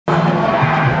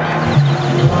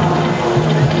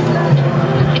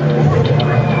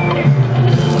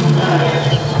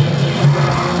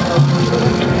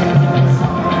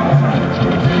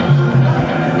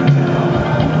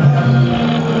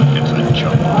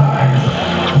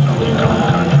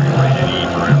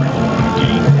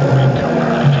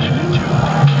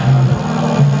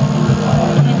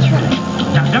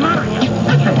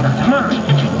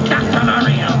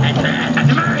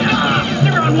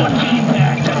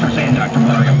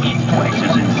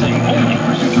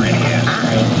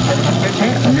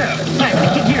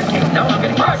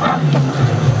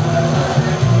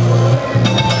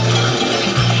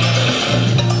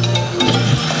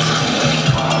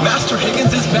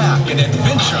in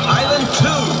Adventure Island 2.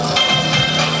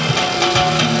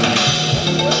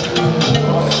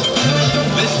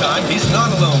 This time, he's not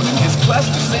alone in his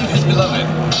quest to save his beloved.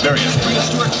 Various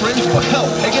prehistoric friends will help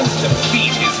Higgins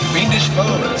defeat his fiendish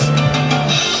foes.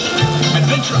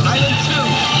 Adventure Island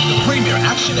 2, the premier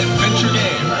action-adventure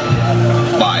game.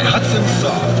 By Hudson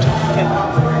Soft.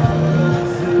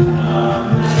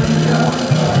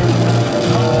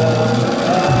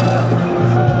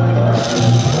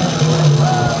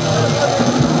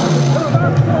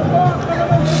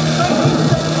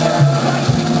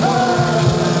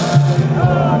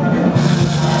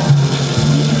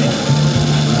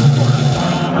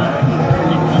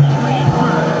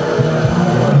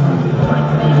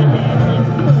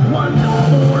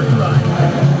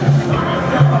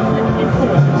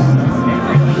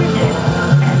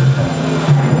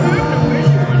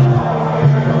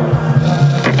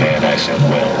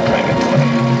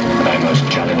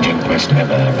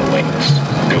 Ever awaits.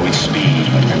 Go with speed,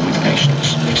 but go with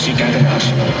patience. Seek out an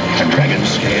arsenal, a dragon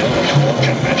scale, a torch,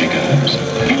 and magic herbs.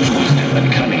 Use wisdom and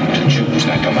cunning to choose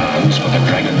their commands, for the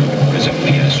dragon lord is a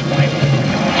fierce rival.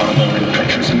 Horrible and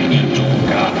treacherous minions all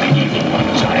guard the evil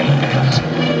one's island castle.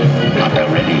 Are they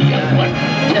ready, young one?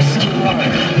 Yes, you are.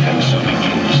 And so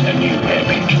begins a new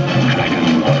epic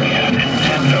Dragon Warrior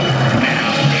Nintendo.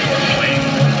 Now you're playing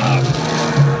up.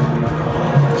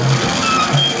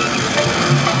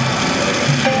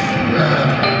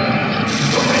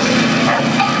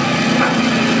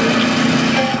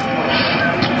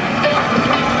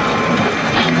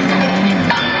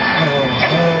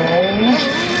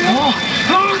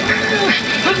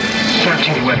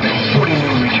 Weapon, 40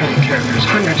 new return characters,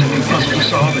 hundreds of new puzzles to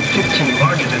solve, and 15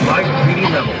 larger-than-life 3D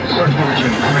levels. Third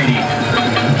version 3D.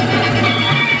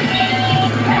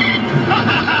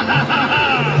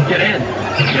 Get in.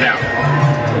 Get out.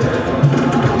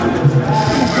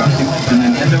 Animal Crossing, the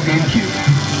Nintendo GameCube.